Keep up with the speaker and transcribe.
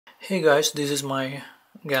Hey guys, this is my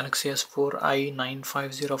Galaxy S4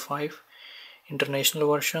 i9505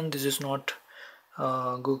 international version. This is not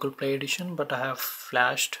Google Play edition, but I have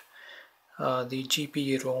flashed the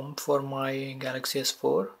GPE ROM for my Galaxy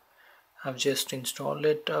S4. I've just installed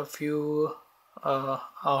it a few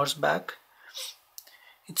hours back.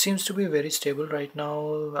 It seems to be very stable right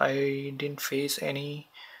now. I didn't face any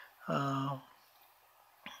uh,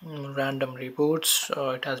 random reboots.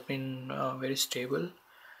 It has been very stable.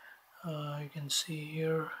 You can see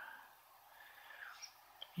here.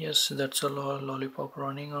 Yes, that's a Lollipop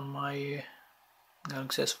running on my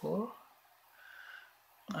Galaxy S4.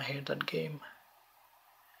 I hate that game.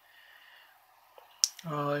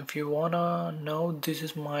 If you wanna know, this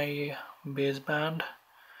is my baseband,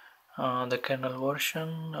 the kernel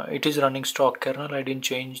version. It is running stock kernel. I didn't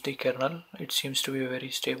change the kernel. It seems to be very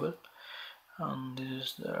stable.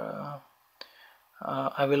 This is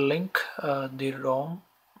I will link the ROM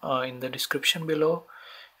in the description below.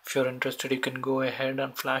 If you're interested, you can go ahead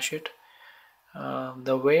and flash it.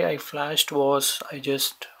 The way I flashed was I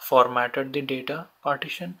just formatted the data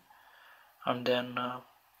partition, and then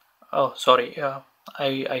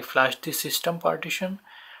I flashed the system partition,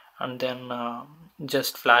 and then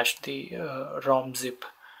just flashed the ROM zip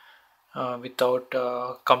without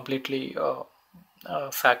completely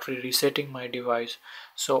factory resetting my device.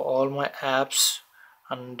 So all my apps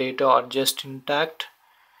and data are just intact.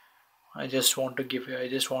 I just wanted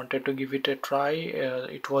to give it a try.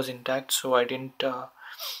 It was intact, so I didn't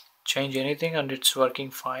change anything, and it's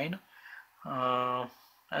working fine.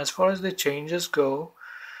 As far as the changes go,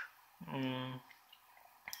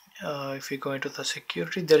 if we go into the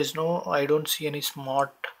security, there is no, I don't see any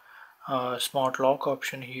smart lock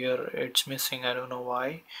option here. It's missing. I don't know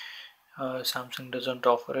why. Samsung doesn't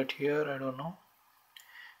offer it here. I don't know.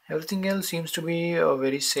 Everything else seems to be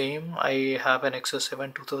very same. I have an Nexus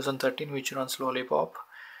 7 2013 which runs Lollipop.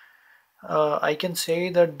 I can say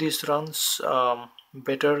that this runs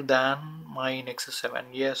better than my Nexus 7.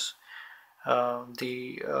 Yes,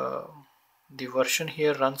 the version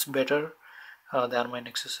here runs better than my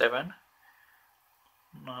Nexus 7.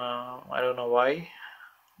 I don't know why.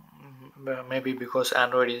 Maybe because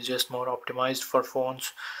Android is just more optimized for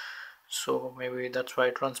phones, so maybe that's why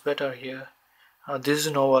it runs better here. This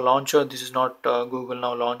is Nova launcher. This is not Google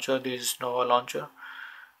Now launcher. This is Nova launcher.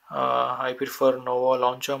 I prefer Nova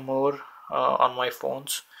launcher more on my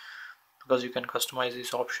phones, because you can customize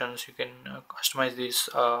these options. You can customize these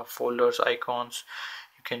folders, icons.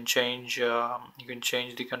 You can change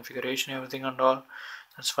the configuration, everything and all.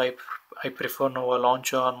 That's why I prefer Nova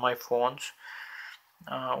launcher on my phones.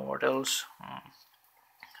 What else?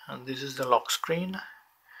 And this is the lock screen,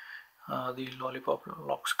 the Lollipop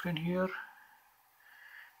lock screen here.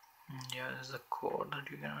 Yeah, this is the code that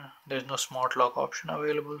you can. There's no smart lock option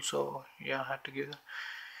available, so yeah, I had to give that.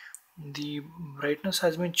 The brightness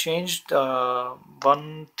has been changed.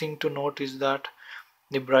 One thing to note is that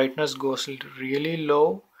the brightness goes really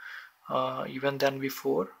low, even than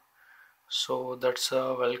before, so that's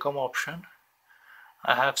a welcome option.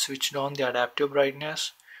 I have switched on the adaptive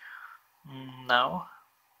brightness now.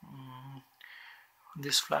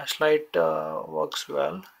 This flashlight works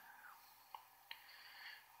well.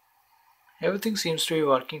 Everything seems to be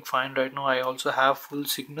working fine right now. I also have full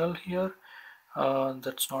signal here.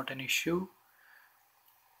 That's not an issue.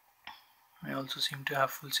 I also seem to have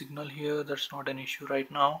full signal here. That's not an issue right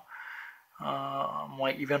now.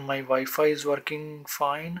 Even my Wi-Fi is working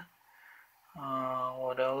fine.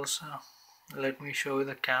 What else? Let me show you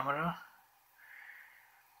the camera.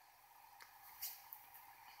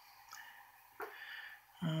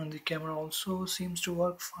 The camera also seems to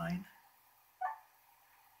work fine.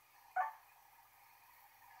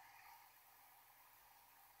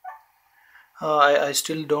 I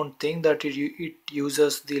still don't think that it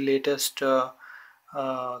uses the latest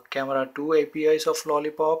camera 2 APIs of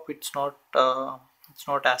Lollipop. It's not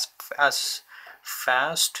as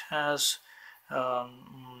fast as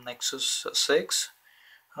Nexus 6,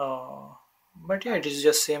 but yeah, it is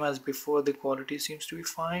just same as before. The quality seems to be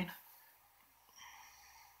fine.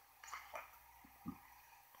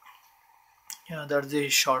 Yeah, that's the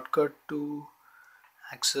shortcut to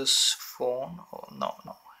access phone. Oh, no.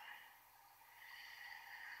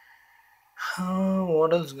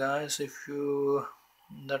 What else, guys?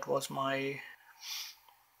 That was my.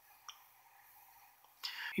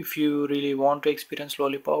 If you really want to experience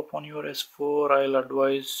Lollipop on your S4, I'll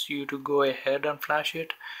advise you to go ahead and flash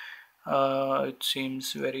it. It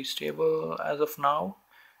seems very stable as of now.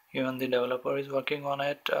 Even the developer is working on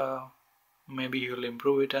it. Maybe he'll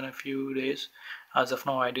improve it in a few days. As of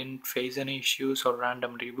now, I didn't face any issues or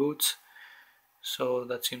random reboots. so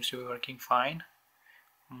that seems to be working fine.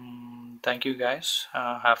 Thank you guys.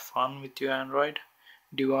 Have fun with your Android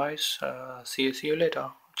device. See you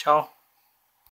later. Ciao.